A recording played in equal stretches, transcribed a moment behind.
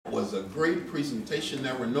was a great presentation.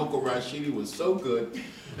 That Runoko Rashidi was so good,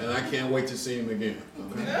 and I can't wait to see him again.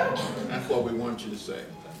 Okay? That's what we want you to say.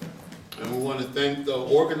 And we want to thank the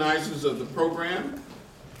organizers of the program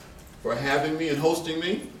for having me and hosting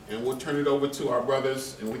me, and we'll turn it over to our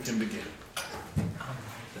brothers and we can begin.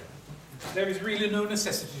 There is really no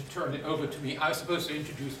necessity to turn it over to me. I was supposed to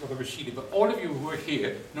introduce Brother Rashidi, but all of you who are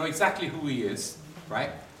here know exactly who he is,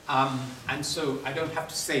 right? And so I don't have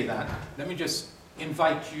to say that. Let me just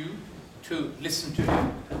invite you to listen to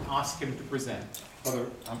him and ask him to present. Brother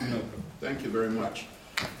Runoko. Thank you very much.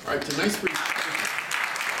 All right, tonight's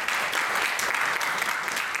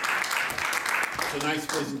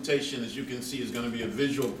presentation, as you can see, is going to be a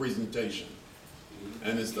visual presentation.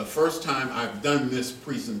 And it's the first time I've done this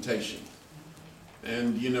presentation.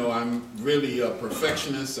 And you know, I'm really a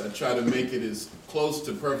perfectionist. I try to make it as close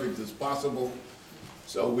to perfect as possible.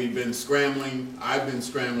 So we've been scrambling, I've been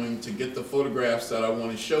scrambling to get the photographs that I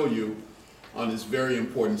want to show you on this very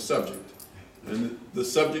important subject. And the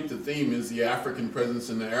subject, the theme is the African presence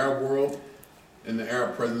in the Arab world and the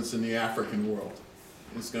Arab presence in the African world.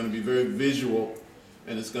 It's going to be very visual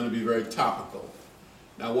and it's going to be very topical.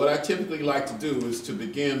 Now what I typically like to do is to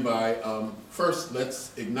begin by, first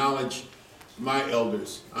let's acknowledge my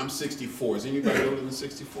elders. I'm 64. Is anybody older than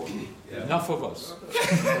 64? Yeah. Enough of us.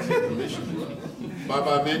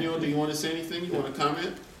 Baba Manuel, do you want to say anything? You want to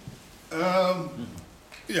comment?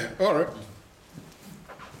 Yeah, all right.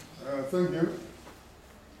 Thank you.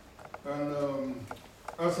 And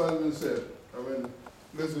as has been said, I mean,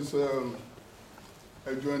 this is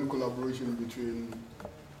a joint collaboration between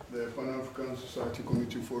the Pan-African Society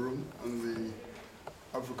Community Forum and the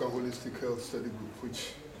African Holistic Health Study Group,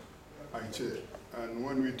 which I chair. And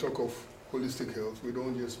when we talk of holistic health, we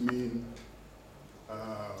don't just mean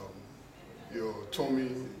your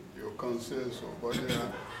tummy, your cancers, but there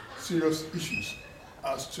are serious issues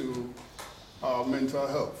as to our mental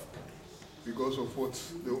health because of what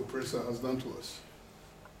the oppressor has done to us.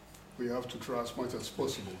 We have to try as much as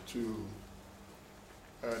possible to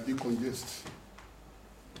decongest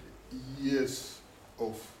years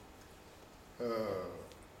of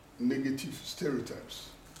negative stereotypes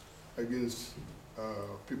against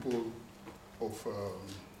people of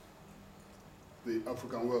the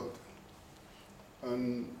African world.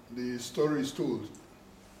 And the story is told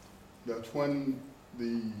that when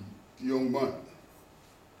the young man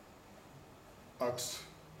asked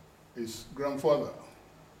his grandfather,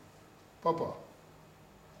 "Papa,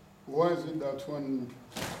 why is it that when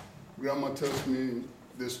Grandma tells me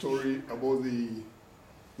the story about the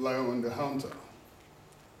lion and the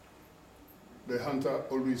hunter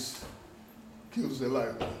always kills the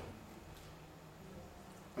lion?"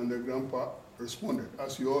 And the grandpa responded,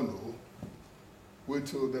 "As you all know, wait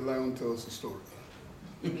till the lion tells the story."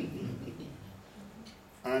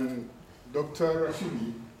 And Dr.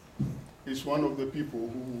 Rashidi is one of the people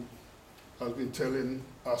who has been telling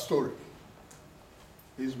our story.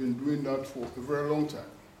 He's been doing that for a very long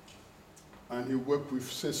time. And he worked with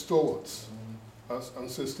such stalwarts as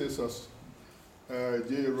ancestors as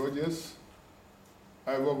J. Rogers,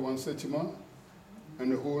 Ivan Van Sertima,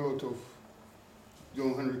 and a whole lot of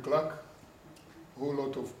John Henry Clark, a whole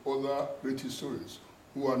lot of other great historians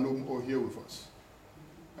who are no more here with us.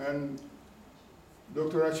 And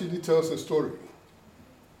Dr. Rashidi tells a story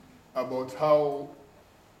about how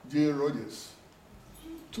J. Rogers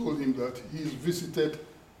told him that he's visited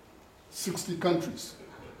 60 countries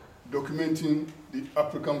documenting the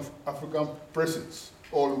African presence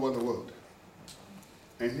all over the world.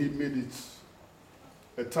 And he made it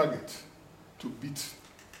a target to beat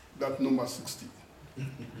that number 60.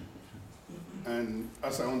 And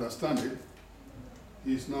as I understand it,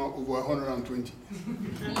 he's now over 120.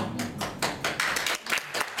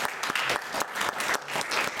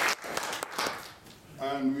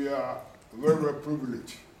 And we are very, very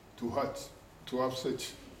privileged to have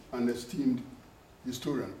such an esteemed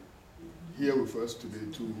historian here with us today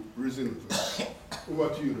to reason with us. Over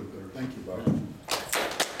to you, Dr. Thank you, Bob.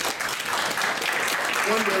 I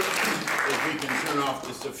wonder if we can turn off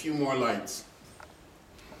just a few more lights.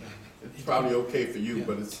 It's probably okay for you,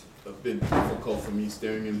 but it's a bit difficult for me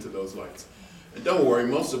staring into those lights. And don't worry,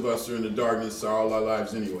 most of us are in the darkness all our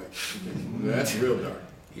lives anyway. That's real dark.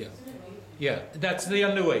 Yeah. Yeah, that's the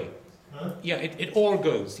underway. Huh? Yeah, it all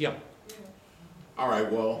goes, yeah. All right,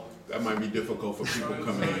 well, that might be difficult for people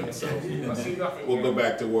coming in, so we'll go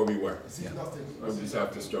back to where we were. Yeah. We'll just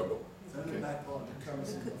have to struggle. Okay.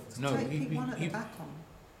 No, Take one at the back on.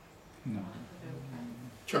 No.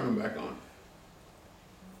 Turn them back on.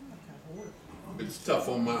 It's tough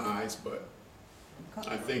on my eyes, but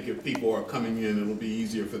I think if people are coming in, it'll be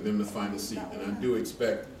easier for them to find a seat. And I do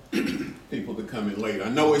expect people to come in late. I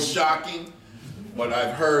know it's shocking, but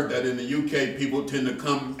I've heard that in the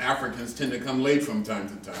UK, Africans tend to come late from time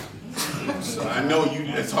to time. So I know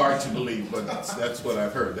it's hard to believe, but that's what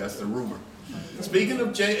I've heard. That's the rumor. Speaking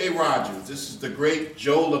of J.A. Rogers, this is the great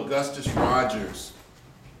Joel Augustus Rogers.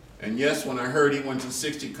 And yes, when I heard he went to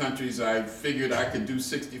 60 countries, I figured I could do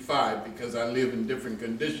 65 because I live in different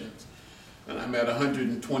conditions. And I'm at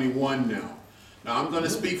 121 now. Now I'm going to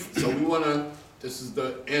speak, this is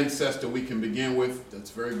the ancestor we can begin with. That's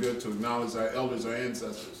very good to acknowledge our elders, our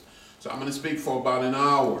ancestors. So I'm going to speak for about an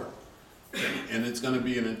hour. And it's going to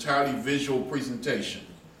be an entirely visual presentation.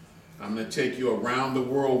 I'm going to take you around the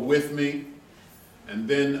world with me. And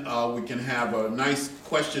then we can have a nice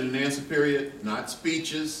question and answer period, not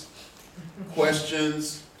speeches,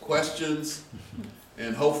 questions,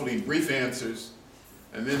 and hopefully brief answers.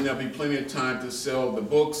 And then there'll be plenty of time to sell the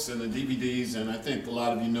books and the DVDs. And I think a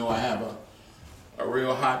lot of you know I have a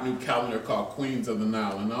real hot new calendar called Queens of the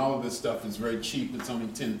Nile. And all of this stuff is very cheap. It's only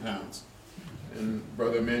 10 pounds. And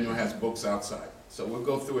Brother Emmanuel has books outside. So we'll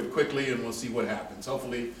go through it quickly and we'll see what happens.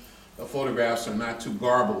 Hopefully the photographs are not too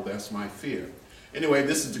garbled. That's my fear. Anyway,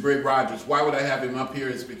 this is the great Rogers. Why would I have him up here?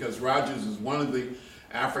 It's because Rogers is one of the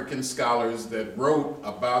African scholars that wrote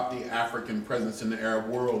about the African presence in the Arab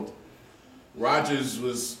world. Rogers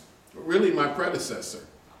was really my predecessor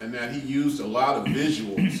in that he used a lot of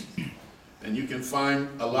visuals. And you can find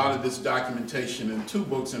a lot of this documentation in two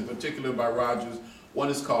books in particular by Rogers. One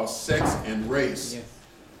is called Sex and Race. Yes.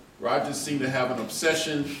 Rogers seemed to have an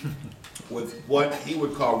obsession with what he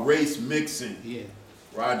would call race mixing. Yeah.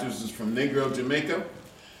 Rogers is from Negro, Jamaica,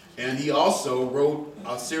 and he also wrote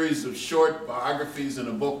a series of short biographies in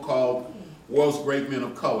a book called World's Great Men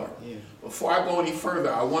of Color. Yeah. Before I go any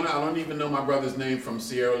further, I don't even know my brother's name from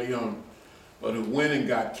Sierra Leone, but who went and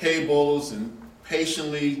got cables and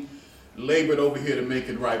patiently labored over here to make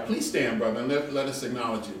it right. Please stand, brother, and let us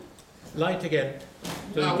acknowledge you. Light again,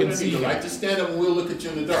 so no, you can see. Light. Just stand up and we'll look at you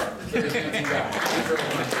in the dark.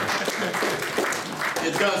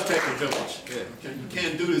 It does take a village. Yeah. You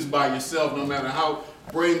can't do this by yourself, no matter how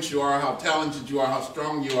brilliant you are, how talented you are, how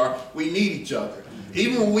strong you are. We need each other.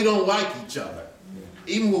 Even when we don't like each other,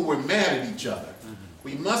 even when we're mad at each other,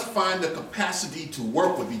 we must find the capacity to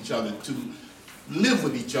work with each other, to live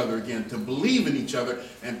with each other again, to believe in each other,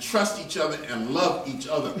 and trust each other, and love each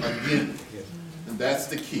other again. And that's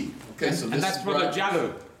the key. Okay, so and that's Brother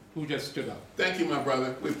Jallo, who just stood up. Thank you, my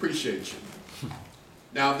brother. We appreciate you.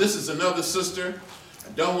 Now, this is another sister. I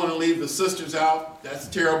don't want to leave the sisters out. That's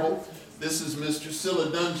terrible. This is Miss Drusilla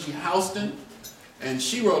Dungy Houston, and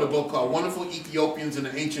she wrote a book called Wonderful Ethiopians in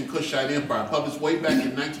the Ancient Kushite Empire, published way back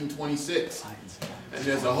in 1926. And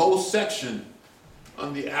there's a whole section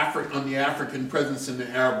on the African presence in the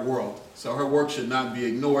Arab world. So her work should not be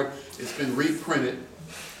ignored. It's been reprinted.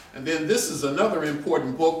 And then this is another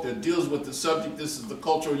important book that deals with the subject. This is The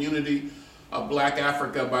Cultural Unity of Black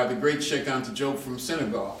Africa by the great Sheikh Anta Diop from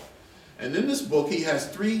Senegal. And in this book, he has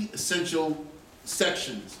three essential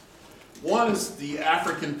sections. One is the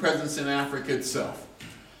African presence in Africa itself.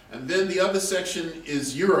 And then the other section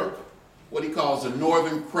is Europe, what he calls the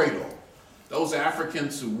Northern Cradle. Those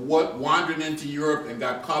Africans who wandered into Europe and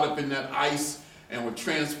got caught up in that ice and were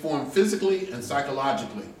transformed physically and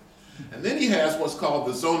psychologically. And then he has what's called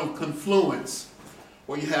the Zone of Confluence,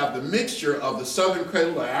 where you have the mixture of the Southern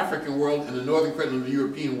Cradle, the African world, and the Northern Cradle, the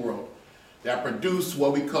European world, that produce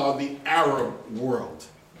what we call the Arab world.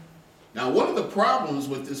 Now, one of the problems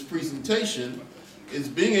with this presentation is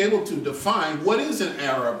being able to define what is an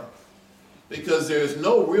Arab, because there is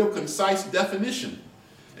no real concise definition.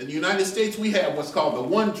 In the United States, we have what's called the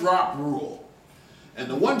one-drop rule. And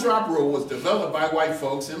the one-drop rule was developed by white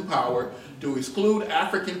folks in power to exclude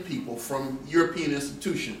African people from European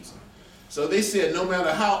institutions. So they said no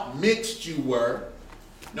matter how mixed you were,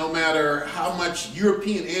 no matter how much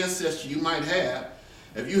European ancestry you might have,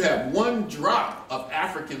 if you have one drop of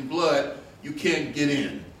African blood, you can't get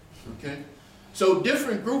in, okay? So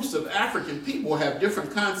different groups of African people have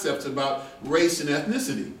different concepts about race and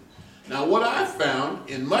ethnicity. Now, what I've found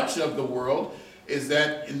in much of the world is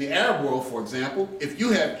that in the Arab world, for example, if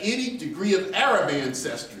you have any degree of Arab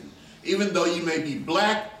ancestry, even though you may be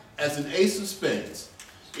black as an ace of spades,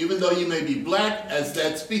 even though you may be black as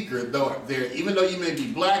that speaker, even though you may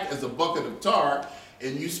be black as a bucket of tar,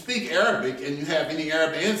 and you speak Arabic and you have any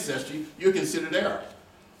Arab ancestry, you're considered Arab,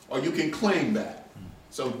 or you can claim that.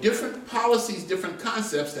 So different policies, different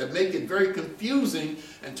concepts that make it very confusing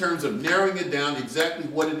in terms of narrowing it down exactly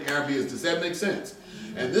what an Arab is. Does that make sense?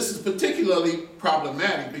 And this is particularly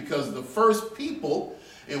problematic because the first people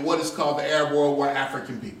in what is called the Arab world were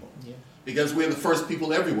African people. Yeah. Because we're the first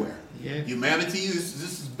people everywhere. Yeah. Humanity, this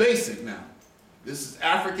is basic now. This is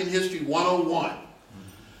African History 101.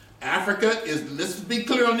 Africa is, let's be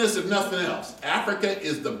clear on this if nothing else, Africa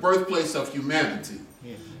is the birthplace of humanity.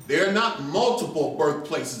 Yeah. There are not multiple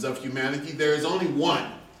birthplaces of humanity, there is only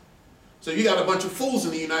one. So you got a bunch of fools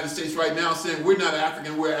in the United States right now saying we're not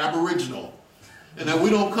African, we're Aboriginal, and that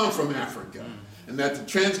we don't come from Africa, and that the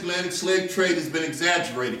transatlantic slave trade has been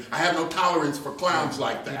exaggerated. I have no tolerance for clowns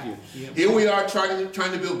like that. Yep. Here we are trying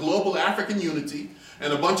to build global African unity,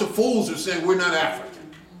 and a bunch of fools are saying we're not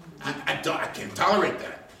African. I can't tolerate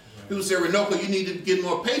that. People say, Runoko, you need to get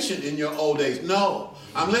more patient in your old age. No,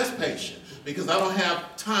 I'm less patient because I don't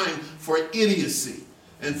have time for idiocy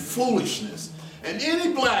and foolishness. And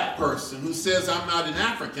any black person who says I'm not an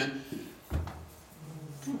African,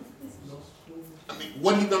 I mean,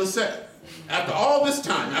 what are you going to say? After all this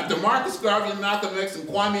time, after Marcus Garvey and Malcolm X and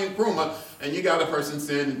Kwame Nkrumah, and you got a person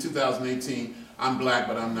saying in 2018, I'm black,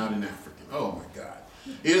 but I'm not an African. Oh my God.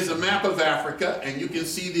 Here's a map of Africa, and you can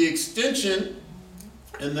see the extension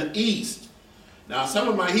in the east. Now, some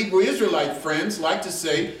of my Hebrew Israelite friends like to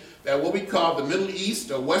say that what we call the Middle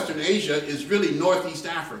East or Western Asia is really Northeast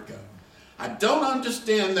Africa. I don't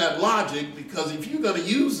understand that logic because if you're going to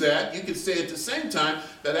use that, you could say at the same time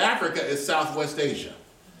that Africa is Southwest Asia.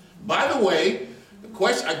 By the way, the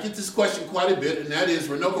question, I get this question quite a bit, and that is,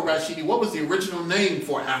 Runoko Rashidi, what was the original name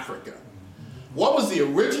for Africa? What was the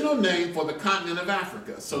original name for the continent of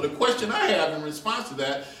Africa? So the question I have in response to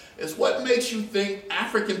that is what makes you think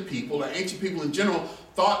African people, or ancient people in general,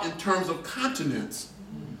 thought in terms of continents?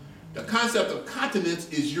 The concept of continents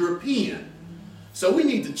is European. So we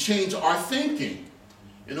need to change our thinking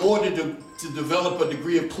in order to develop a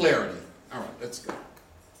degree of clarity. All right, let's go.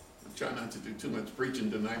 I'm trying not to do too much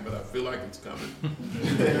preaching tonight, but I feel like it's coming.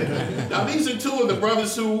 Now, these are two of the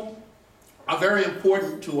brothers who are very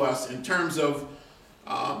important to us in terms of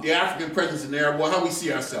the African presence in the Arab world, how we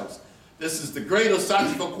see ourselves. This is the great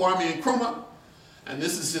Osachifo Kwame Nkrumah, and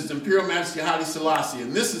this is His Imperial Majesty Haile Selassie,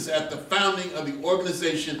 and this is at the founding of the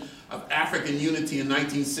Organization of African Unity in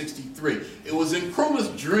 1963. It was Nkrumah's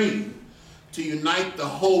dream to unite the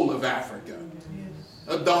whole of Africa.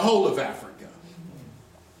 The whole of Africa.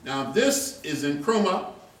 Now this is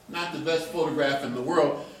Nkrumah, not the best photograph in the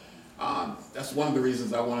world. That's one of the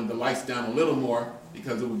reasons I wanted the lights down a little more,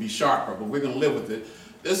 because it would be sharper, but we're going to live with it.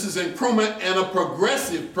 This is Nkrumah and a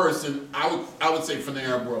progressive person, I would say, from the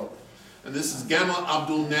Arab world. And this is Gamal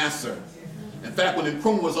Abdel Nasser. In fact, when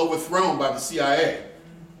Nkrumah was overthrown by the CIA,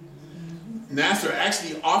 Nasser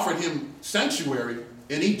actually offered him sanctuary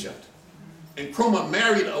in Egypt. Nkrumah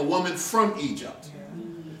married a woman from Egypt.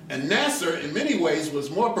 And Nasser, in many ways,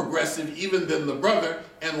 was more progressive even than the brother,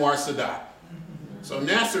 Anwar Sadat. So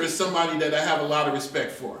Nasser is somebody that I have a lot of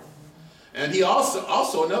respect for. And he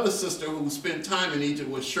also another sister who spent time in Egypt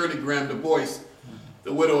was Shirley Graham Du Bois,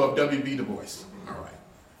 the widow of W.B. Du Bois. All right.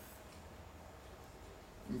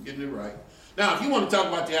 I'm getting it right. Now, if you want to talk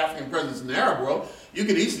about the African presence in the Arab world, you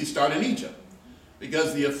could easily start in Egypt,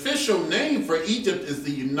 because the official name for Egypt is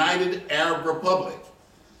the United Arab Republic.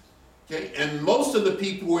 Okay? And most of the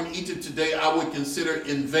people who are in Egypt today I would consider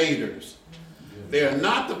invaders. They are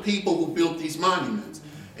not the people who built these monuments.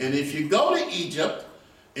 And if you go to Egypt,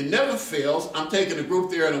 it never fails. I'm taking a group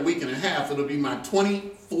there in a week and a half. It'll be my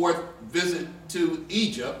 24th visit to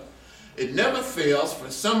Egypt. It never fails for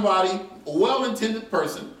somebody, a well-intended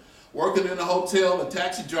person, working in a hotel, a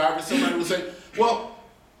taxi driver, somebody will say, well,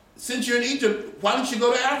 since you're in Egypt, why don't you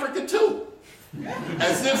go to Africa too?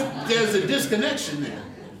 As if there's a disconnection there.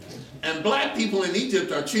 And black people in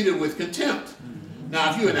Egypt are treated with contempt.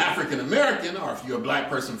 Now, if you're an African American, or if you're a black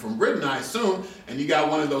person from Britain, I assume, and you got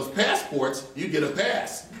one of those passports, you get a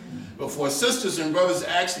pass. But for sisters and brothers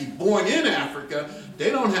actually born in Africa, they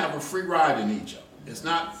don't have a free ride in Egypt. It's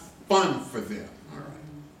not fun for them. All right.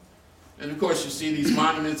 And of course, you see these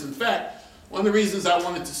monuments. In fact, one of the reasons I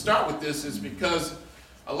wanted to start with this is because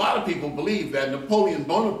a lot of people believe that Napoleon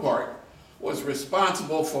Bonaparte was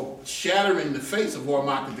responsible for shattering the face of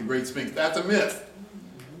Hormaka the Great Sphinx. That's a myth.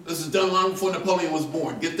 This is done long before Napoleon was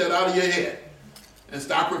born. Get that out of your head and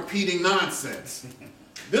stop repeating nonsense.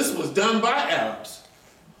 This was done by Arabs,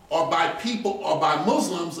 or by people, or by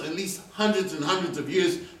Muslims at least hundreds and hundreds of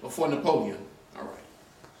years before Napoleon. All right.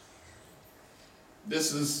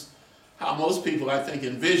 This is how most people, I think,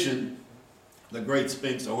 envision the Great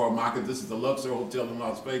Sphinx or Hormaka. This is the Luxor Hotel in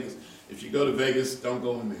Las Vegas. If you go to Vegas, don't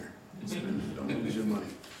go in there. Don't lose your money.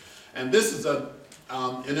 And this is an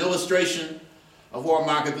illustration of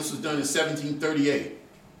Hormaka. This was done in 1738.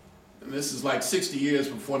 And this is like 60 years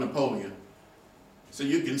before Napoleon. So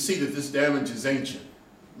you can see that this damage is ancient.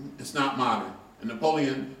 It's not modern. And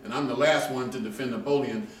Napoleon, and I'm the last one to defend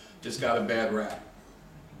Napoleon, just got a bad rap.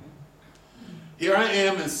 Here I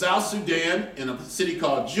am in South Sudan in a city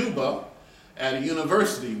called Juba at a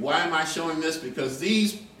university. Why am I showing this? Because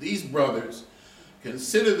these brothers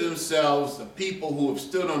consider themselves the people who have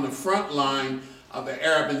stood on the front line of the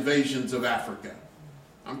Arab invasions of Africa.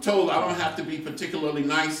 I'm told I don't have to be particularly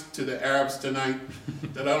nice to the Arabs tonight,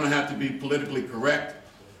 that I don't have to be politically correct.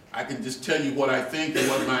 I can just tell you what I think and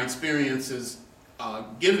what my experience has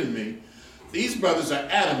given me. These brothers are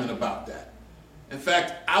adamant about that. In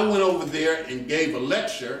fact, I went over there and gave a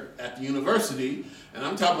lecture at the university, and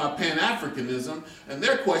I'm talking about Pan-Africanism, and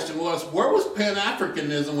their question was, where was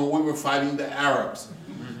Pan-Africanism when we were fighting the Arabs?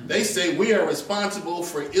 They say we are responsible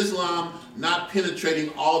for Islam not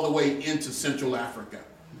penetrating all the way into Central Africa.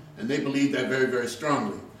 And they believe that very, very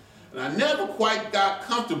strongly. And I never quite got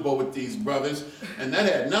comfortable with these brothers, and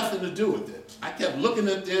that had nothing to do with it. I kept looking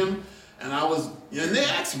at them, and they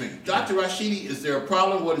asked me, Dr. Rashidi, is there a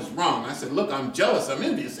problem? What is wrong? I said, look, I'm jealous, I'm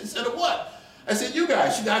envious. They said, what? I said, you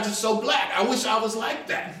guys are so black. I wish I was like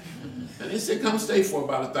that. And they said, come stay for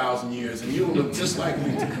about 1,000 years, and you'll look just like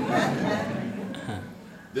me.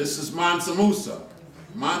 This is Mansa Musa.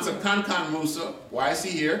 Mansa Kankan Musa. Why is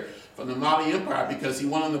he here? From the Mali Empire, because he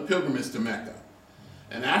went on the pilgrimage to Mecca.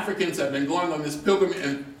 And Africans have been going on this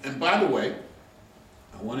pilgrimage, and by the way,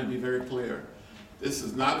 I want to be very clear, this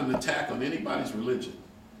is not an attack on anybody's religion.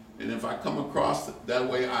 And if I come across that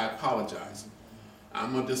way, I apologize.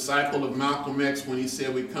 I'm a disciple of Malcolm X when he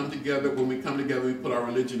said when we come together, we put our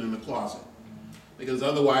religion in the closet. Because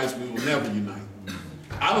otherwise we will never unite.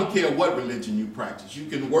 I don't care what religion you practice. You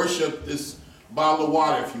can worship this bottle of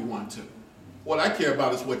water if you want to. What I care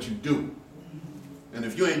about is what you do. And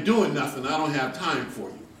if you ain't doing nothing, I don't have time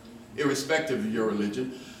for you, irrespective of your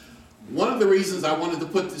religion. One of the reasons I wanted to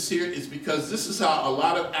put this here is because this is how a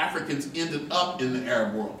lot of Africans ended up in the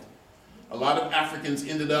Arab world. A lot of Africans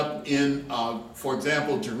ended up in, for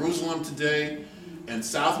example, Jerusalem today and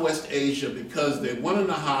Southwest Asia because they went on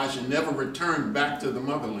the Hajj and never returned back to the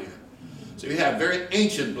motherland. So you have very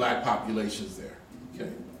ancient black populations there.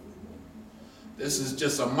 Okay. This is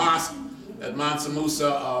just a mosque that Mansa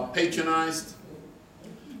Musa patronized.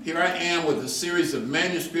 Here I am with a series of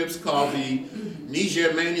manuscripts called the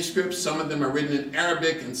Niger manuscripts. Some of them are written in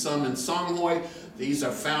Arabic and some in Songhai. These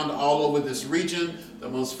are found all over this region. The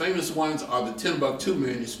most famous ones are the Timbuktu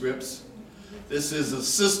manuscripts. This is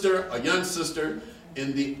a young sister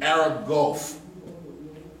in the Arab Gulf,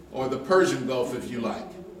 or the Persian Gulf if you like.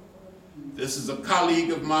 This is a colleague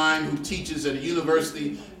of mine who teaches at a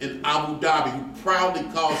university in Abu Dhabi, who proudly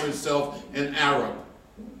calls herself an Arab.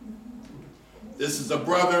 This is a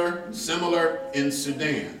brother similar in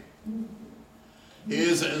Sudan.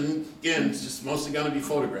 Here's, and again, it's just mostly going to be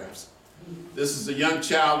photographs. This is a young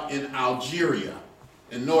child in Algeria,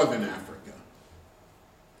 in northern Africa.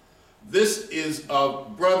 This is a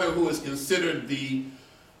brother who is considered the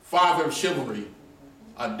father of chivalry,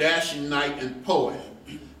 a dashing knight and poet.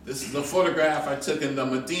 This is a photograph I took in the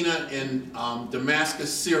Medina in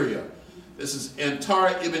Damascus, Syria. This is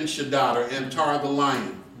Antar ibn Shaddad, or Antar the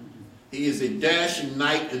Lion. He is a dashing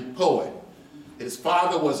knight and poet. His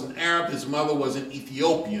father was an Arab, his mother was an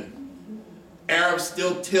Ethiopian. Arabs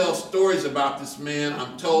still tell stories about this man,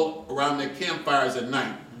 I'm told, around their campfires at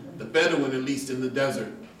night. The Bedouin, at least in the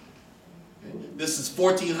desert. Okay. This is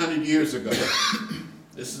 1,400 years ago.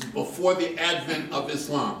 This is before the advent of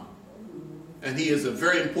Islam. And he is a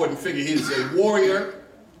very important figure. He is a warrior.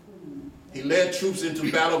 He led troops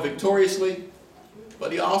into battle victoriously,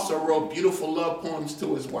 but he also wrote beautiful love poems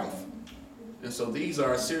to his wife. And so these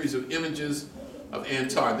are a series of images of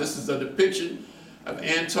Antar. This is a depiction of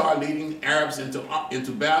Antar leading Arabs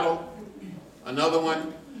into battle. Another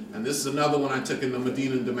one, and this is another one I took in the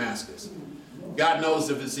Medina and Damascus. God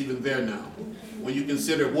knows if it's even there now, when you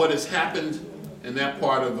consider what has happened in that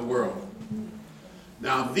part of the world.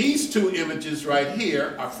 Now these two images right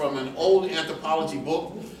here are from an old anthropology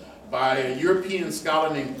book by a European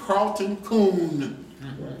scholar named Carlton Kuhn,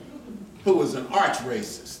 who was an arch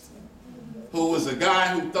racist, who was a guy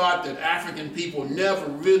who thought that African people never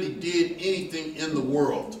really did anything in the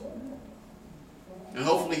world. And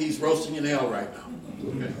hopefully he's roasting in hell right now.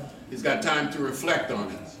 Okay? He's got time to reflect on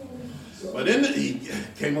it. But he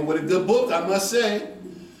came up with a good book, I must say.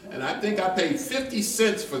 And I think I paid 50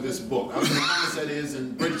 cents for this book. I don't know how much that is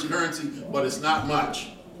in British currency, but it's not much.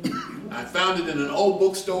 I found it in an old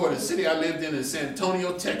bookstore in the city I lived in San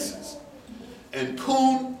Antonio, Texas. And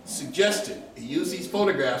Kuhn suggested, he used these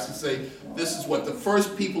photographs to say, this is what the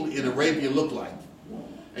first people in Arabia look like.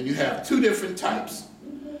 And you have two different types.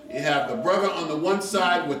 You have the brother on the one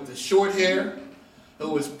side with the short hair,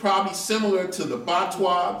 who is probably similar to the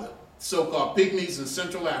Batwa, so-called pygmies in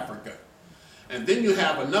Central Africa. And then you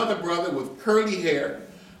have another brother with curly hair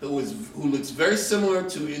who looks very similar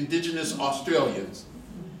to indigenous Australians.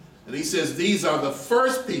 And he says these are the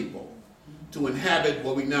first people to inhabit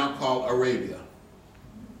what we now call Arabia.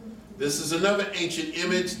 This is another ancient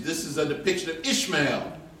image. This is a depiction of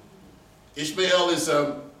Ishmael. Ishmael is,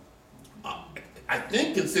 I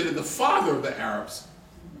think, considered the father of the Arabs.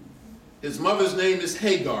 His mother's name is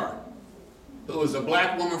Hagar, who was a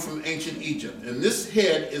black woman from ancient Egypt. And this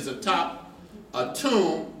head is atop a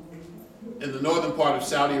tomb in the northern part of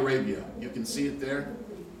Saudi Arabia. You can see it there.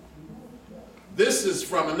 This is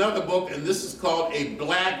from another book, and this is called a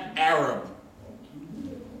black Arab.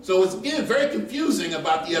 So it's, again, very confusing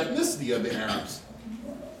about the ethnicity of the Arabs.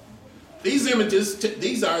 These images,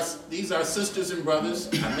 these are sisters and brothers.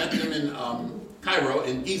 I met them in Cairo,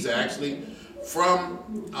 in Giza actually, from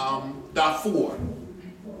Darfur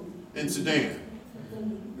in Sudan.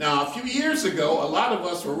 Now, a few years ago, a lot of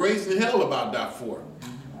us were raising hell about Darfur,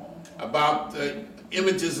 about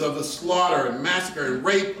images of the slaughter and massacre and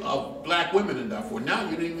rape of black women in Darfur. Now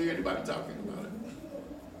you don't even hear anybody talking about it.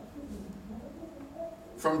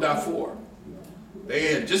 From Darfur.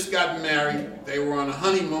 They had just gotten married. They were on a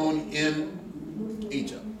honeymoon in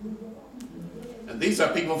Egypt. And these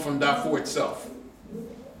are people from Darfur itself.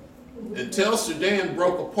 Until Sudan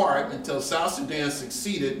broke apart, until South Sudan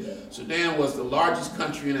succeeded, Sudan was the largest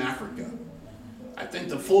country in Africa. I think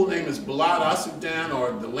the full name is Balad Sudan,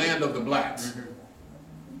 or the land of the blacks.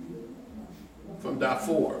 From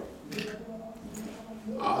Darfur.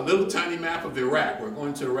 A little tiny map of Iraq. We're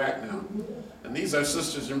going to Iraq now. And these are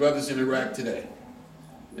sisters and brothers in Iraq today.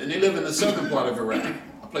 And they live in the southern part of Iraq,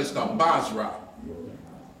 a place called Basra.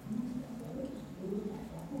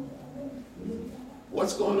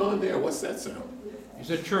 What's going on there? What's that sound? It's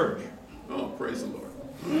a church. Oh, praise the Lord.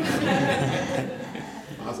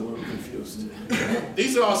 I was a little confused.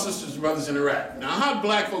 These are all sisters and brothers in Iraq. Now, how did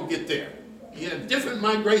black folk get there? You have different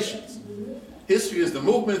migrations. History is the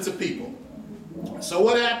movements of people. So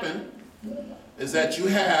what happened is that you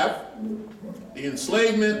have the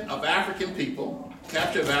enslavement of African people,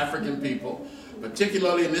 capture of African people,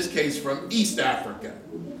 particularly in this case from East Africa.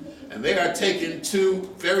 And they are taken to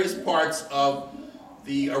various parts of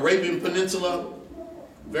the Arabian Peninsula,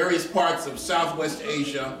 various parts of Southwest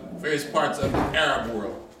Asia, various parts of the Arab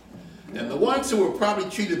world. And the ones who were probably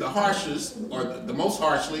treated the harshest, or the most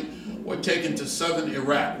harshly, were taken to southern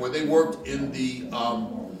Iraq, where they worked in the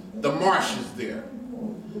marshes there.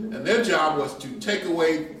 And their job was to take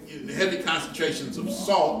away heavy concentrations of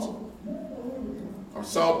salt, or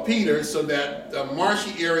saltpeter, so that the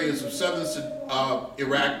marshy areas of southern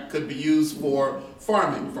Iraq could be used for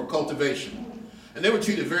farming, for cultivation. And they were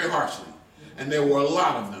treated very harshly. And there were a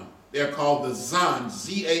lot of them. They're called the Zanj,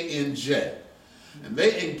 Z-A-N-J. And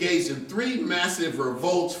they engaged in 3 massive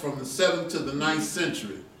revolts from the 7th to the 9th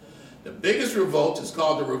century. The biggest revolt is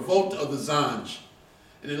called the Revolt of the Zanj.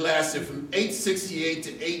 And it lasted from 868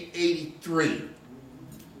 to 883.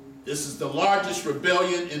 This is the largest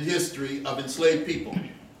rebellion in history of enslaved people.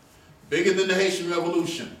 Bigger than the Haitian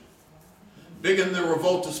Revolution. Bigger than the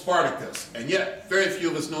Revolt of Spartacus. And yet, very few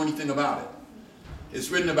of us know anything about it. It's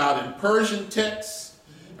written about in Persian texts,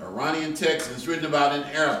 Iranian texts, and it's written about in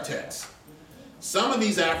Arab texts. Some of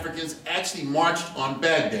these Africans actually marched on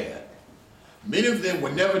Baghdad. Many of them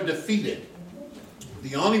were never defeated.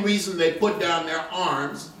 The only reason they put down their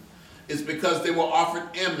arms is because they were offered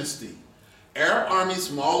amnesty. Arab armies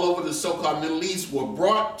from all over the so-called Middle East were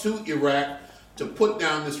brought to Iraq to put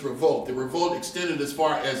down this revolt. The revolt extended as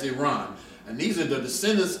far as Iran. And these are the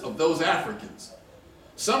descendants of those Africans.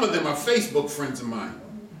 Some of them are Facebook friends of mine.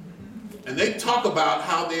 And they talk about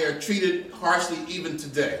how they are treated harshly even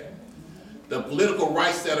today. The political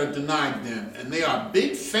rights that are denied them. And they are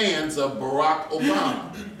big fans of Barack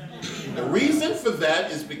Obama. The reason for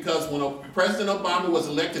that is because when President Obama was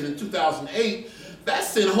elected in 2008, that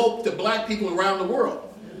sent hope to black people around the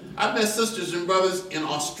world. I've met sisters and brothers in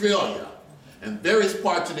Australia and various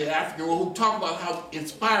parts of the African world who talk about how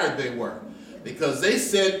inspired they were. Because they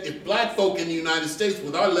said if black folk in the United States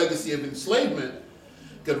with our legacy of enslavement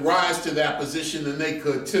could rise to that position, then they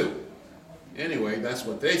could too. Anyway, that's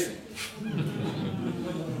what they think.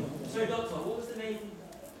 Sorry, Doctor, what was the name?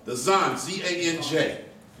 The Zanj, Z-A-N-J.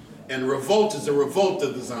 And revolt is the revolt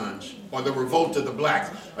of the Zanj, or the revolt of the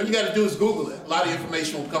blacks. All you got to do is Google it. A lot of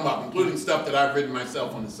information will come up, including stuff that I've written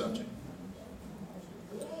myself on the subject.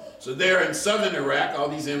 So there in southern Iraq, all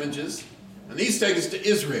these images, and these take us to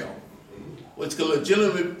Israel, which could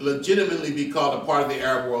legitimately be called a part of the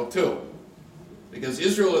Arab world too. Because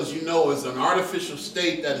Israel, as you know, is an artificial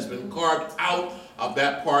state that has been carved out of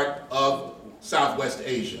that part of Southwest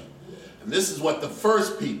Asia. And this is what the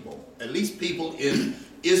first people, at least people in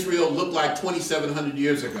Israel, looked like 2,700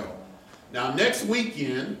 years ago. Now next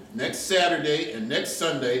weekend, next Saturday and next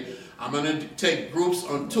Sunday, I'm going to take groups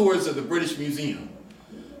on tours of the British Museum.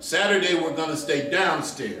 Saturday we're going to stay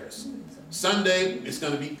downstairs. Sunday it's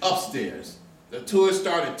going to be upstairs. The tours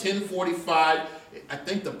start at 10:45. I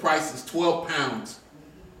think the price is £12.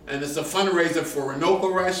 And it's a fundraiser for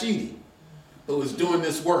Runoko Rashidi, who is doing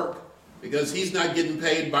this work, because he's not getting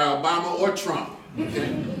paid by Obama or Trump.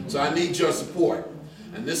 Okay? So I need your support.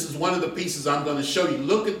 And this is one of the pieces I'm going to show you.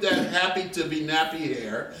 Look at that happy to be nappy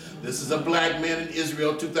hair. This is a black man in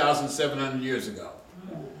Israel 2,700 years ago.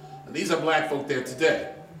 And these are black folk there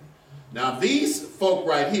today. Now these folk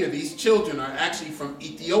right here, these children are actually from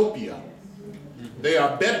Ethiopia. They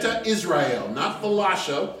are Beta Israel, not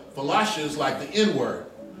Falasha. Falasha is like the N-word.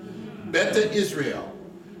 Beta Israel.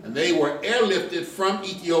 And they were airlifted from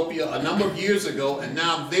Ethiopia a number of years ago, and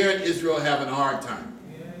now they're in Israel having a hard time.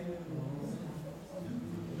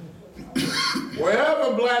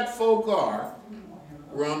 Wherever black folk are,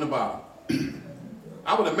 we're on the bottom.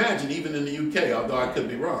 I would imagine even in the UK, although I could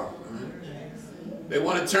be wrong. They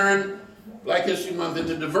want to turn Black History Month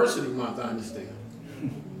into Diversity Month, I understand.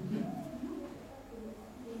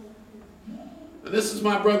 And this is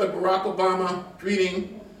my brother Barack Obama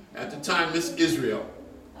greeting at the time Miss Israel.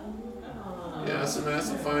 Yeah, that's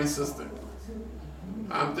a fine sister.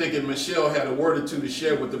 I'm thinking Michelle had a word or two to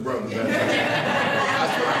share with the brother.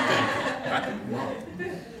 That's what I'm thinking. I could be wrong.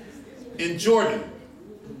 In Jordan,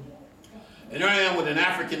 and here I am with an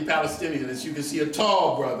African Palestinian. As you can see, a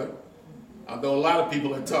tall brother, although a lot of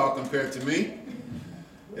people are tall compared to me.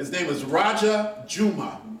 His name is Raja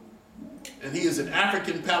Juma, and he is an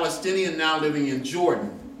African Palestinian now living in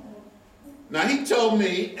Jordan. Now he told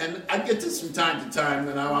me, and I get this from time to time,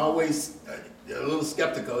 and I'm always a little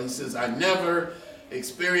skeptical. He says, I never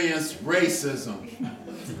experienced racism,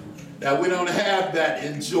 that we don't have that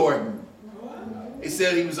in Jordan. He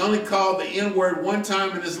said he was only called the N-word one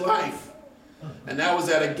time in his life, and that was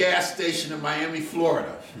at a gas station in Miami,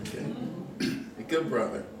 Florida. Okay. A good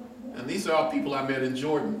brother. And these are all people I met in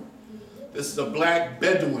Jordan. This is a black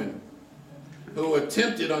Bedouin who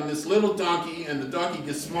attempted on this little donkey, and the donkey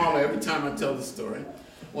gets smaller every time I tell the story.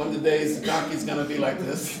 One of the days the donkey's going to be like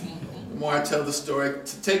this, the more I tell the story,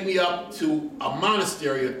 to take me up to a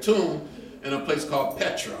monastery, a tomb, in a place called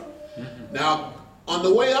Petra. Now, on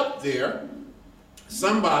the way up there,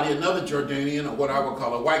 somebody, another Jordanian, or what I would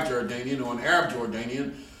call a white Jordanian or an Arab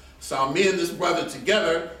Jordanian, saw me and this brother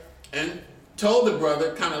together and told the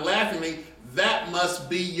brother, kind of laughingly, that must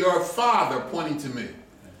be your father, pointing to me.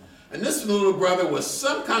 And this little brother was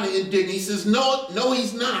some kind of indignant. He says, no,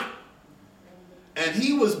 he's not. And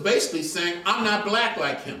he was basically saying, I'm not black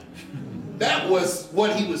like him. That was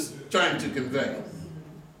what he was trying to convey.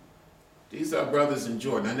 These are brothers in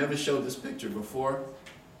Jordan. I never showed this picture before.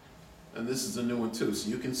 And this is a new one too. So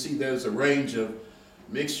you can see there's a range of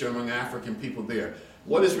mixture among African people there.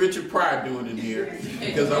 What is Richard Pryor doing in here?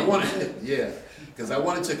 Because I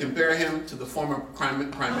wanted to compare him to the former Prime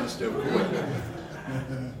Minister of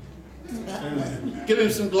Kuwait. Give him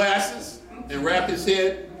some glasses and wrap his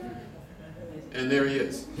head, and there he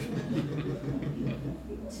is.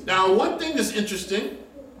 Now, one thing that's interesting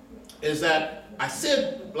is that I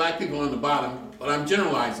said black people on the bottom, but I'm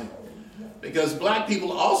generalizing, because black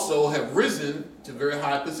people also have risen to very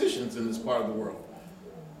high positions in this part of the world.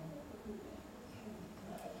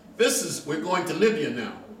 We're going to Libya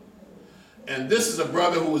now. And this is a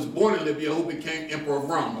brother who was born in Libya who became Emperor of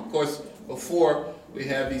Rome. Of course, before we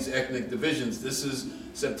have these ethnic divisions, this is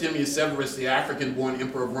Septimius Severus, the African-born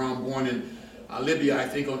Emperor of Rome, born in Libya, I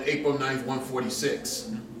think, on April 9th, 146.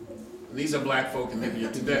 And these are black folk in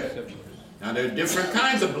Libya today. Now, there are different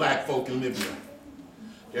kinds of black folk in Libya.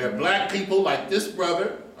 There are black people like this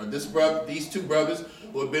brother, or these two brothers,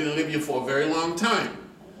 who have been in Libya for a very long time.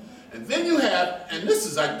 And then you have, and this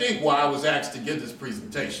is, I think, why I was asked to give this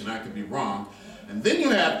presentation, I could be wrong, and then you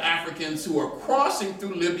have Africans who are crossing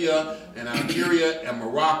through Libya and Algeria and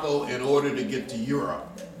Morocco in order to get to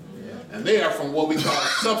Europe. And they are from what we call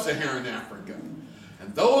sub-Saharan Africa.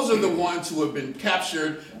 And those are the ones who have been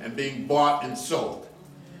captured and being bought and sold.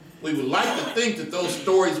 We would like to think that those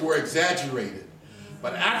stories were exaggerated,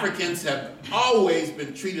 but Africans have always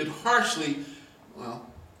been treated harshly, well,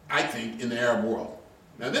 I think, in the Arab world.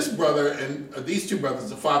 Now this brother and these two brothers,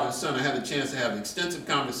 the father and son, I had a chance to have extensive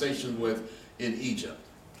conversations with in Egypt.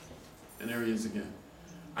 And there he is again.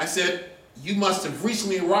 I said, you must have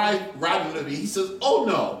recently arrived in Libya. He says, oh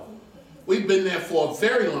no, we've been there for a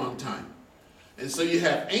very long time. And so you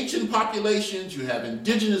have ancient populations, you have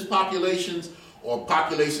indigenous populations, or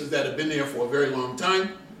populations that have been there for a very long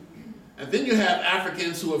time. And then you have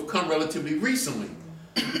Africans who have come relatively recently.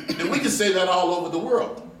 And we can say that all over the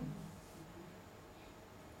world.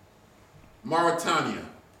 Mauritania.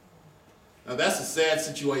 Now that's a sad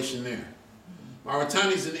situation there.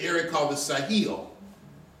 Mauritania is an area called the Sahel.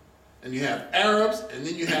 And you have Arabs, and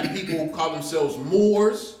then you have people who call themselves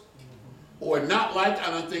Moors, who are not like,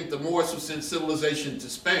 I don't think, the Moors who sent civilization to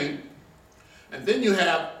Spain. And then you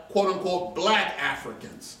have, quote unquote, black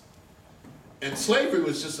Africans. And slavery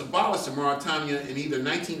was just abolished in Mauritania in either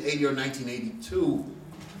 1980 or 1982,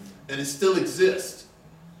 and it still exists.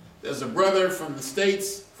 There's a brother from the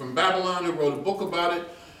States, from Babylon, who wrote a book about it,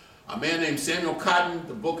 a man named Samuel Cotton.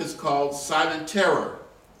 The book is called Silent Terror.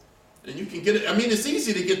 And you can get it, I mean, it's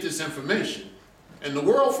easy to get this information. And the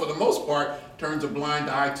world, for the most part, turns a blind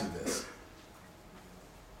eye to this.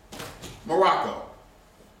 Morocco.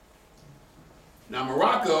 Now,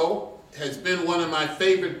 Morocco has been one of my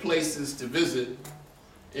favorite places to visit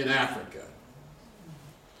in Africa.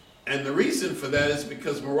 And the reason for that is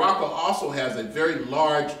because Morocco also has a very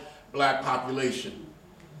large black population.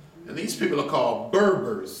 And these people are called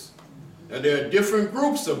Berbers. Now, there are different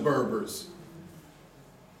groups of Berbers.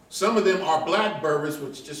 Some of them are black Berbers,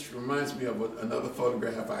 which just reminds me of another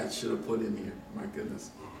photograph I should have put in here. My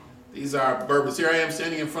goodness. These are Berbers. Here I am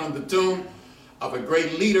standing in front of the tomb of a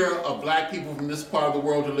great leader of black people from this part of the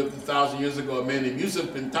world who lived 1,000 years ago, a man named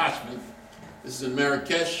Yusuf bin Tashfin. This is in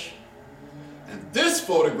Marrakesh. And this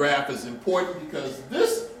photograph is important because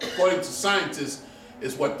this, according to scientists,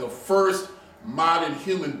 is what the first modern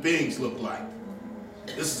human beings look like.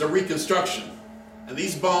 This is a reconstruction. And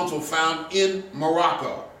these bones were found in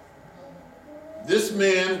Morocco. This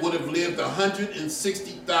man would have lived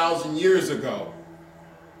 160,000 years ago.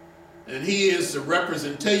 And he is a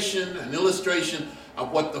representation, an illustration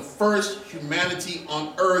of what the first humanity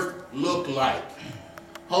on earth looked like.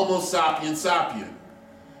 Homo sapiens sapien.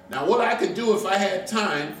 Now what I could do if I had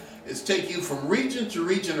time is take you from region to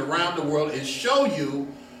region around the world and show you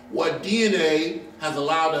what DNA has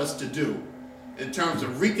allowed us to do in terms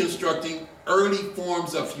of reconstructing early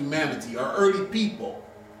forms of humanity, or early people.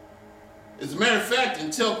 As a matter of fact,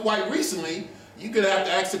 until quite recently, you could have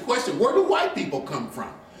to ask the question, where do white people come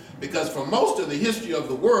from? Because for most of the history of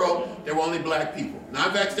the world, there were only black people. Now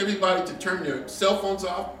I've asked everybody to turn their cell phones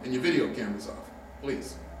off and your video cameras off,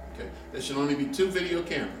 please. Okay, there should only be 2 video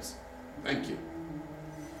cameras. Thank you.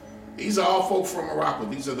 These are all folk from Morocco.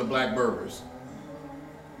 These are the black Berbers.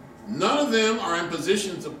 None of them are in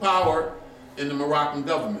positions of power in the Moroccan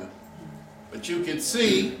government. But you can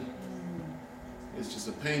see, it's just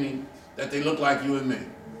a painting, that they look like you and me.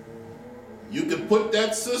 You could put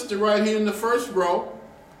that sister right here in the first row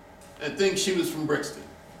and think she was from Brixton,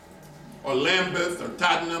 or Lambeth, or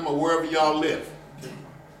Tottenham, or wherever y'all live.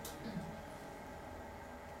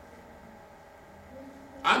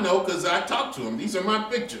 I know because I talked to them. These are my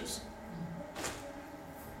pictures.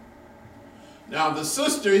 Now the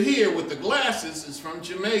sister here with the glasses is from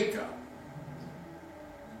Jamaica.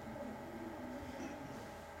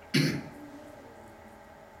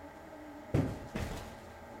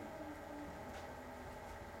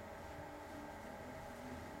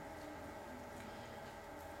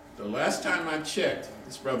 The last time I checked,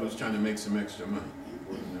 this brother was trying to make some extra money. He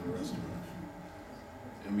worked in a restaurant.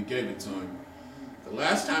 And we gave it to him. The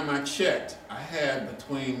last time I checked, I had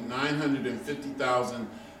between 950,000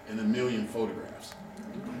 and 1 million photographs.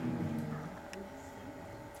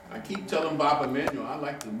 I keep telling Bob Emanuel I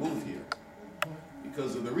like to move here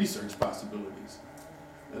because of the research possibilities.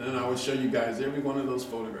 And then I will show you guys every one of those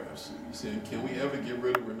photographs. You're saying, can we ever get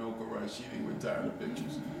rid of Runoko Rashidi? We're tired of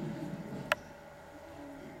pictures.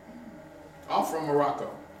 All from Morocco.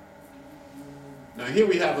 Now here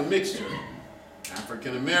we have a mixture.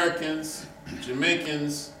 African Americans,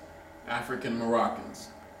 Jamaicans, African Moroccans.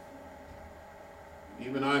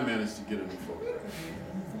 Even I managed to get a new photograph.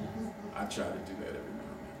 I try to do that every now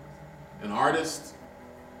and then. An artist,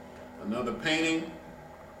 another painting.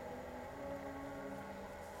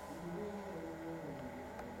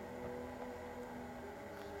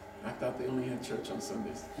 I thought they only had church on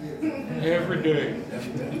Sundays. Every day.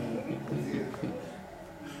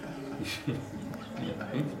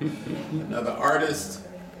 Another artist.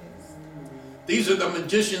 These are the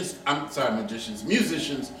musicians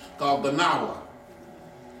called Ganawa.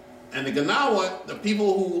 And the Ganawa, the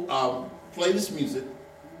people who play this music,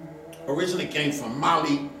 originally came from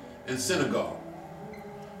Mali and Senegal.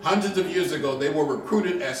 Hundreds of years ago, they were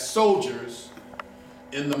recruited as soldiers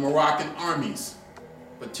in the Moroccan armies,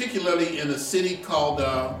 particularly in a city called,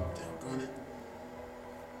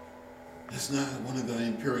 it's not one of the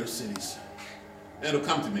imperial cities. It'll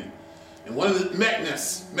come to me. And one of the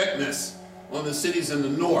Meknes, one of the cities in the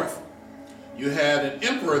north. You had an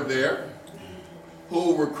emperor there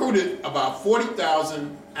who recruited about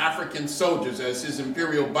 40,000 African soldiers as his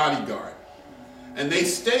imperial bodyguard. And they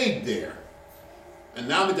stayed there. And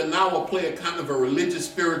now the Ganawa play a kind of a religious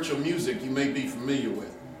spiritual music you may be familiar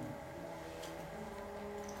with.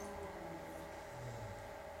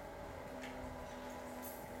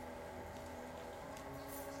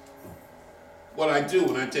 What I do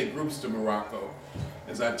when I take groups to Morocco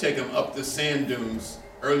is I take them up the sand dunes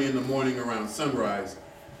early in the morning around sunrise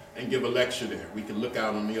and give a lecture there. We can look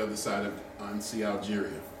out on the other side and see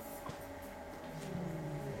Algeria.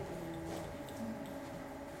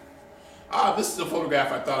 Ah, this is a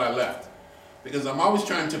photograph I thought I left because I'm always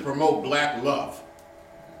trying to promote black love.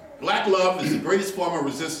 Black love is the greatest form of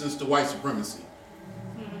resistance to white supremacy.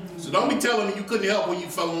 So don't be telling me you couldn't help who you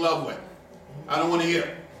fell in love with. I don't want to hear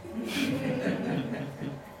it.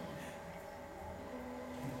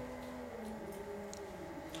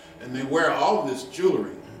 And they wear all this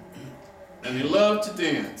jewelry and they love to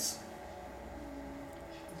dance.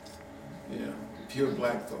 Yeah, pure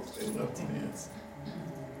black folks, they love to dance.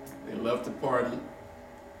 They love to party.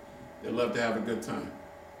 They love to have a good time.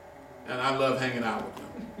 And I love hanging out with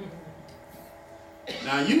them.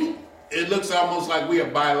 Now it looks almost like we are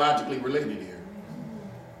biologically related here.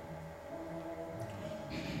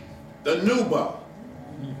 The Nuba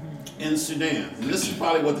in Sudan. And this is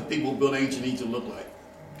probably what the people who built ancient Egypt look like.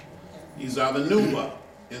 These are the Nuba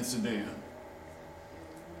in Sudan.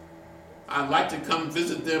 I'd like to come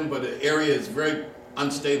visit them, but the area is very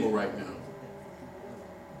unstable right now.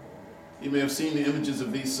 You may have seen the images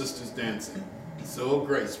of these sisters dancing. So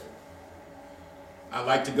graceful. I'd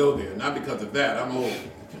like to go there, not because of that, I'm old.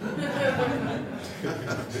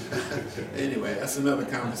 Anyway, that's another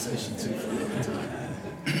conversation too for another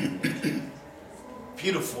time.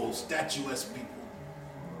 Beautiful, statuesque people.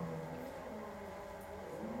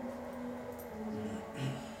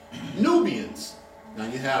 Nubians. Now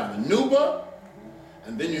you have the Nuba,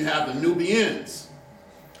 and then you have the Nubians.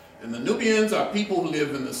 And the Nubians are people who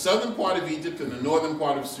live in the southern part of Egypt and the northern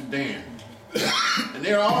part of Sudan. And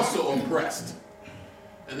they're also oppressed.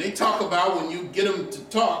 And they talk about, when you get them to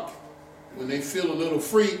talk, when they feel a little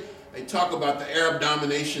free, they talk about the Arab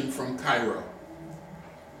domination from Cairo.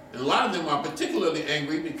 And a lot of them are particularly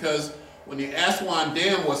angry because when the Aswan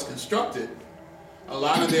Dam was constructed, a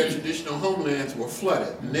lot of their traditional homelands were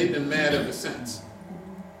flooded, and they've been mad ever since.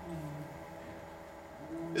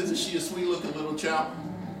 Isn't she a sweet-looking little child?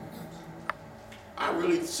 I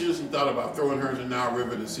really seriously thought about throwing her in the Nile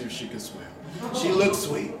River to see if she could swim. She looks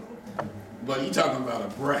sweet, but you talking about a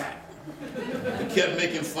brat. They kept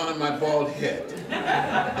making fun of my bald head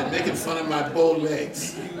and making fun of my bow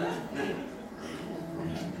legs.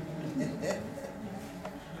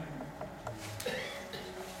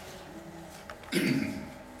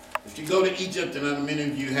 If you go to Egypt, and many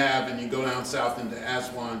of you have, and you go down south into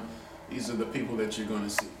Aswan, these are the people that you're going to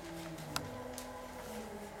see.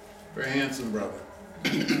 Very handsome brother.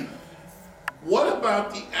 What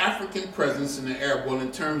about the African presence in the Arab world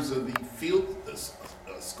in terms of the field,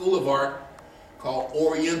 school of art called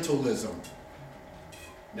Orientalism?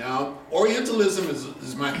 Now, Orientalism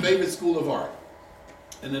is my favorite school of art,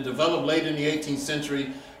 and it developed late in the 18th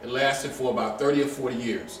century. It lasted for about 30 or 40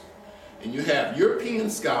 years. And you have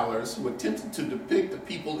European scholars who attempted to depict the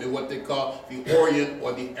people in what they call the Orient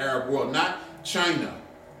or the Arab world, not China.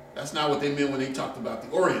 That's not what they meant when they talked about the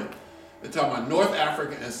Orient. They're talking about North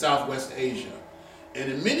Africa and Southwest Asia.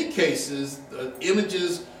 And in many cases, the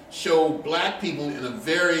images show black people in a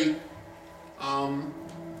very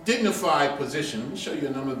dignified position. Let me show you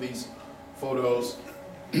a number of these photos.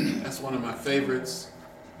 That's one of my favorites.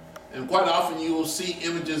 And quite often you will see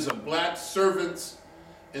images of black servants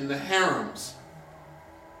in the harems.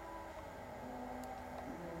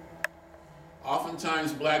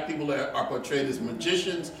 Oftentimes black people are portrayed as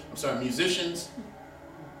musicians.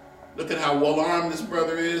 Look at how well armed this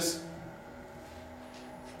brother is.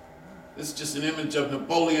 This is just an image of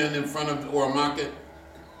Napoleon in front of the Ora market.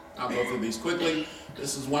 I'll go through these quickly.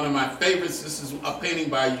 This is one of my favorites. This is a painting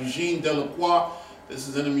by Eugene Delacroix. This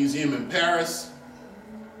is in a museum in Paris.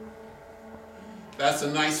 That's a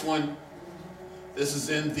nice one. This is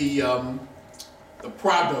in the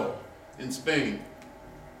Prado in Spain.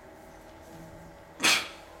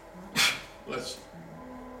 Bless you.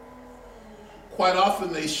 Quite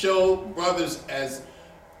often they show brothers as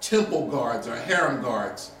temple guards or harem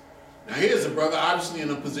guards. Now here's a brother obviously in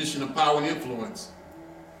a position of power and influence.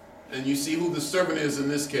 And you see who the servant is in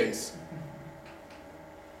this case.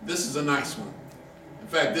 This is a nice one. In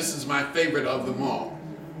fact, this is my favorite of them all.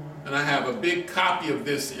 And I have a big copy of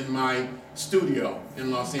this in my studio in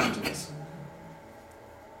Los Angeles.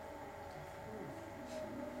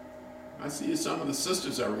 I see some of the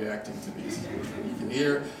sisters are reacting to these. You can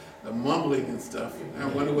hear the mumbling and stuff. I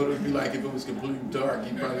wonder what it would be like if it was completely dark.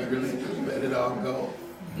 You probably really let it all go.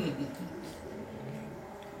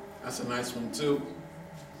 That's a nice one too.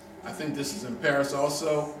 I think this is in Paris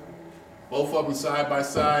also. Both of them side by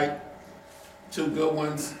side. Two good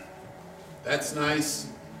ones. That's nice.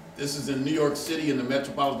 This is in New York City in the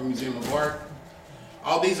Metropolitan Museum of Art.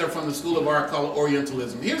 All these are from the School of Art called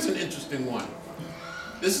Orientalism. Here's an interesting one.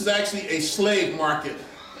 This is actually a slave market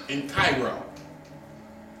in Cairo.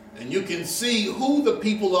 And you can see who the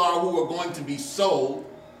people are who are going to be sold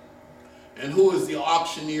and who is the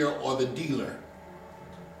auctioneer or the dealer.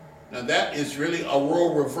 Now that is really a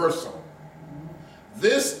role reversal.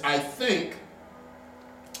 This, I think,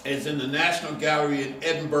 is in the National Gallery in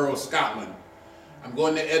Edinburgh, Scotland. I'm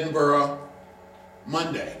going to Edinburgh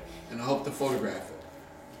Monday, and I hope to photograph it.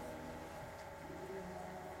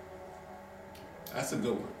 That's a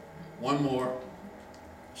good one. One more.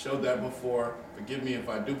 Showed that before. Forgive me if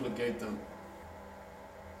I duplicate them.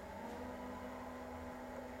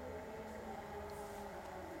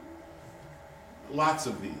 Lots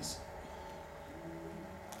of these.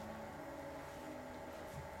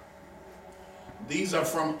 These are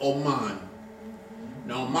from Oman.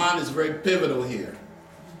 Now Oman is very pivotal here.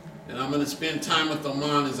 And I'm going to spend time with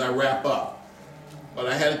Oman as I wrap up. But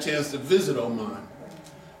I had a chance to visit Oman.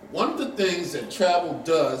 One of the things that travel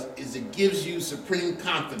does is it gives you supreme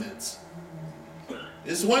confidence.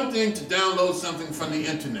 It's one thing to download something from the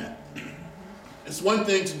internet. It's one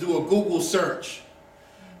thing to do a Google search.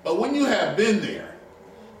 But when you have been there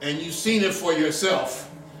and you've seen it for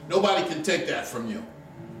yourself, nobody can take that from you.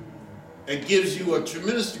 It gives you a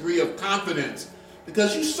tremendous degree of confidence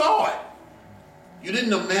because you saw it. You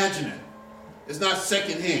didn't imagine it. It's not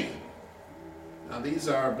secondhand. Now these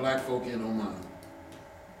are black folk in Oman.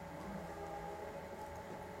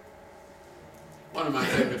 One of my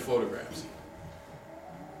favorite photographs.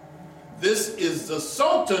 This is the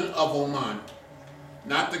Sultan of Oman.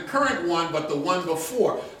 Not the current one, but the one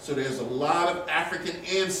before. So there's a lot of African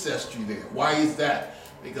ancestry there. Why is that?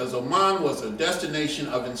 Because Oman was a destination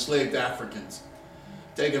of enslaved Africans,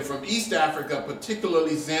 taken from East Africa,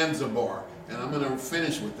 particularly Zanzibar. And I'm going to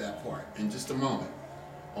finish with that part in just a moment.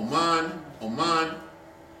 Oman, Oman.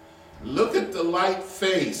 Look at the light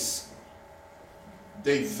face.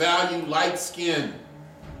 They value light skin.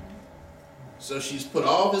 So she's put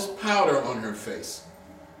all this powder on her face.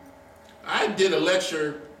 I did a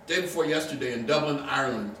lecture day before yesterday in Dublin,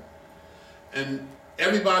 Ireland. And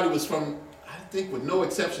everybody was from, I think with no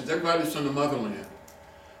exceptions, everybody was from the motherland.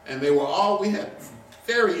 And they were all, we had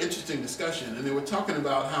very interesting discussion. And they were talking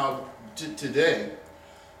about how today,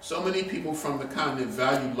 so many people from the continent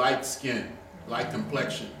value light skin, light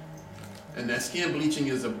complexion. And that skin bleaching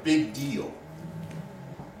is a big deal.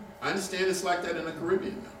 I understand it's like that in the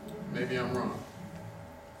Caribbean now. Maybe I'm wrong.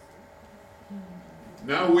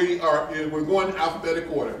 Now we're going in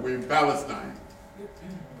alphabetic order. We're in Palestine.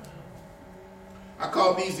 I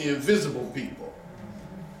call these the invisible people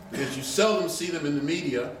because you seldom see them in the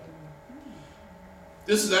media.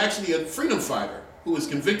 This is actually a freedom fighter who was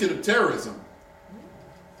convicted of terrorism.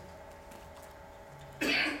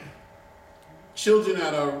 Children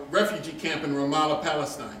at a refugee camp in Ramallah,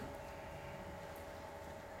 Palestine.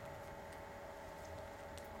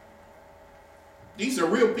 These are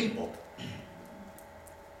real people.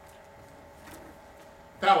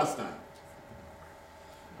 Palestine.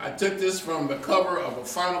 I took this from the cover of a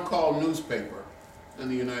Final Call newspaper in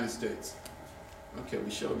the United States. Okay,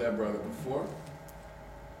 we showed that brother before.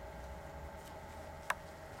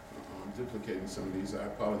 I'm duplicating some of these, I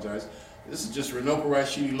apologize. This is just Runoko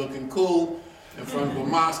Rashidi looking cool in front of a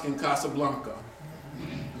mosque in Casablanca.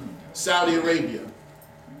 Saudi Arabia.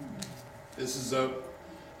 This is a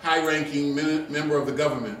high-ranking member of the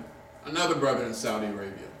government, another brother in Saudi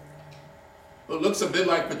Arabia. Who looks a bit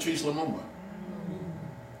like Patrice Lumumba.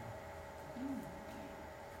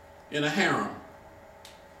 In a harem.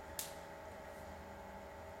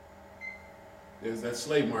 There's that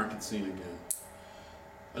slave market scene again.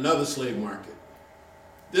 Another slave market.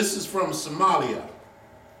 This is from Somalia.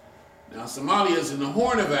 Now Somalia is in the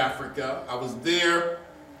Horn of Africa. I was there,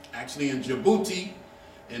 actually in Djibouti,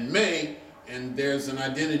 in May, and there's an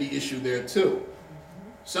identity issue there too.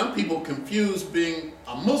 Some people confuse being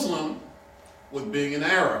a Muslim with being an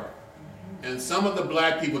Arab. And some of the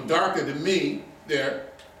black people darker than me there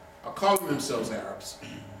are calling themselves Arabs.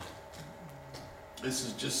 This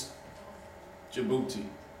is just Djibouti,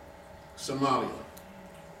 Somalia.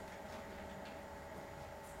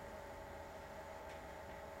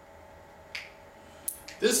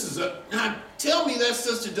 This is a, now tell me that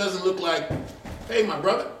sister doesn't look like, hey my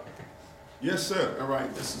brother, Yes, sir. All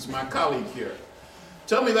right, this is my colleague here.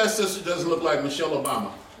 Tell me that sister doesn't look like Michelle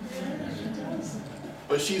Obama.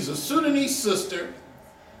 But she's a Sudanese sister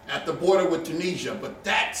at the border with Tunisia, but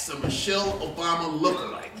that's a Michelle Obama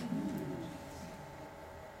lookalike.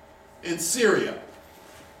 In Syria,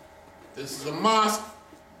 this is a mosque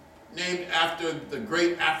named after the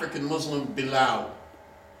great African Muslim Bilal.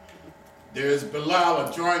 There's Bilal,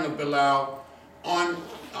 a drawing of Bilal, on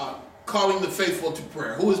calling the faithful to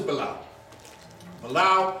prayer. Who is Bilal?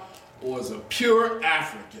 Bilal was a pure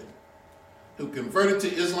African who converted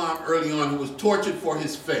to Islam early on, who was tortured for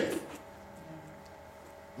his faith,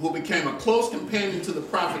 who became a close companion to the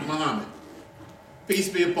Prophet Muhammad. Peace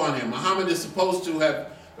be upon him. Muhammad is supposed to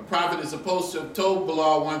have, the Prophet is supposed to have told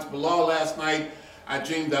Bilal once, Bilal, last night I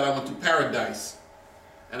dreamed that I went to paradise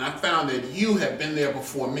and I found that you had been there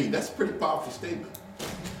before me. That's a pretty powerful statement.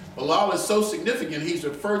 Bilal is so significant, he's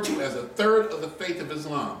referred to as a third of the faith of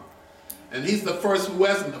Islam. And he's the first who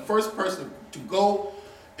wasn't, the first person to go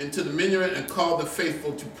into the minaret and call the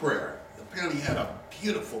faithful to prayer. Apparently he had a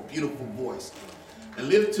beautiful, beautiful voice and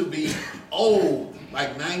lived to be old,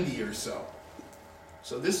 like 90 or so.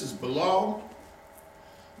 So this is Bilal.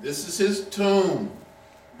 This is his tomb.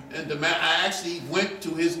 And I actually went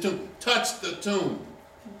to his tomb, touched the tomb.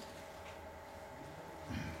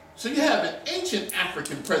 So you have an ancient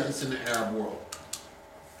African presence in the Arab world.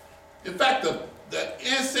 In fact, the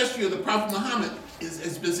ancestry of the Prophet Muhammad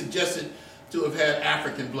has been suggested to have had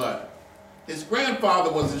African blood. His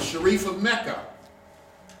grandfather was a Sharif of Mecca.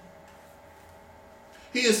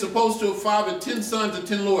 He is supposed to have fathered 10 sons and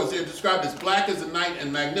 10 lords. They're described as black as the night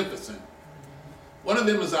and magnificent. One of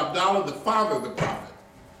them is Abdallah, the father of the Prophet.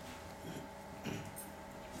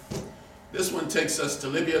 This one takes us to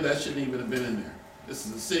Libya. That shouldn't even have been in there. This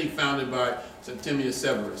is a city founded by Septimius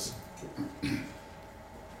Severus.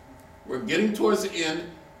 We're getting towards the end.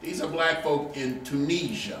 These are black folk in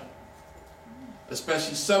Tunisia,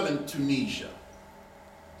 especially southern Tunisia.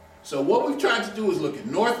 So what we've tried to do is look at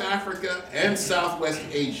North Africa and Southwest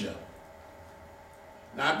Asia.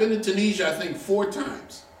 Now I've been to Tunisia, I think 4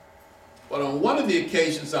 times. But on one of the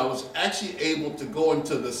occasions I was actually able to go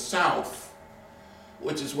into the south,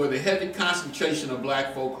 which is where the heavy concentration of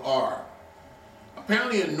black folk are.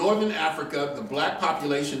 Apparently in northern Africa, the black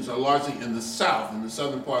populations are largely in the south, in the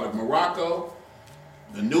southern part of Morocco,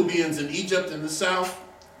 the Nubians in Egypt in the south.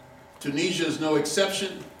 Tunisia is no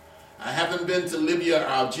exception. I haven't been to Libya or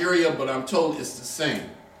Algeria, but I'm told it's the same.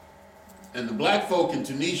 And the black folk in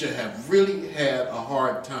Tunisia have really had a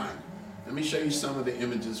hard time. Let me show you some of the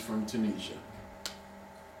images from Tunisia.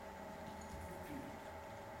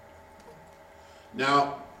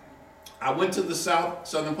 Now, I went to the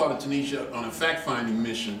southern part of Tunisia on a fact-finding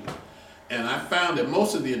mission, and I found that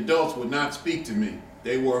most of the adults would not speak to me.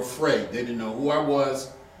 They were afraid. They didn't know who I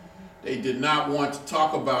was. They did not want to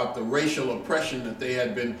talk about the racial oppression that they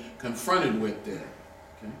had been confronted with there.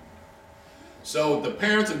 Okay? So the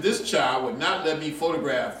parents of this child would not let me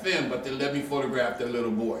photograph them, but they let me photograph their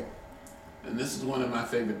little boy. And this is one of my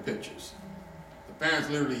favorite pictures. The parents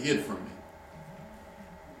literally hid from me.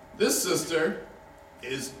 This sister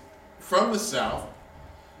is from the south,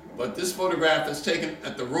 but this photograph is taken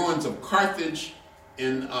at the ruins of Carthage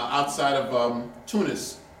in outside of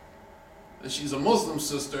Tunis. And she's a Muslim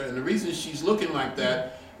sister, and the reason she's looking like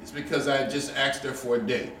that is because I just asked her for a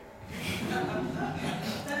date.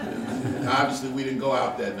 Obviously, we didn't go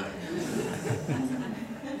out that night.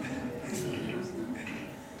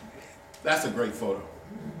 That's a great photo.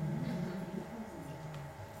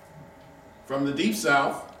 From the deep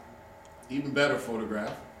south, even better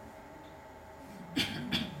photograph.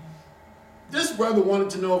 This brother wanted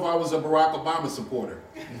to know if I was a Barack Obama supporter.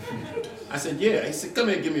 I said, yeah. He said, come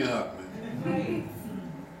here, give me a hug, man.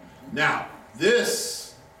 Now,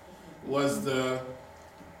 this was the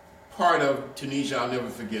part of Tunisia I'll never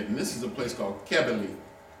forget, and this is a place called Kebele.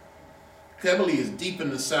 Kebele is deep in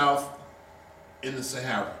the south in the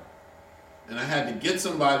Sahara. And I had to get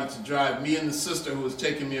somebody to drive me and the sister who was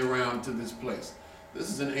taking me around to this place. This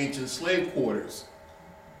is an ancient slave quarters.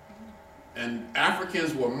 And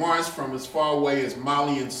Africans were marched from as far away as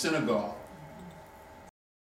Mali and Senegal.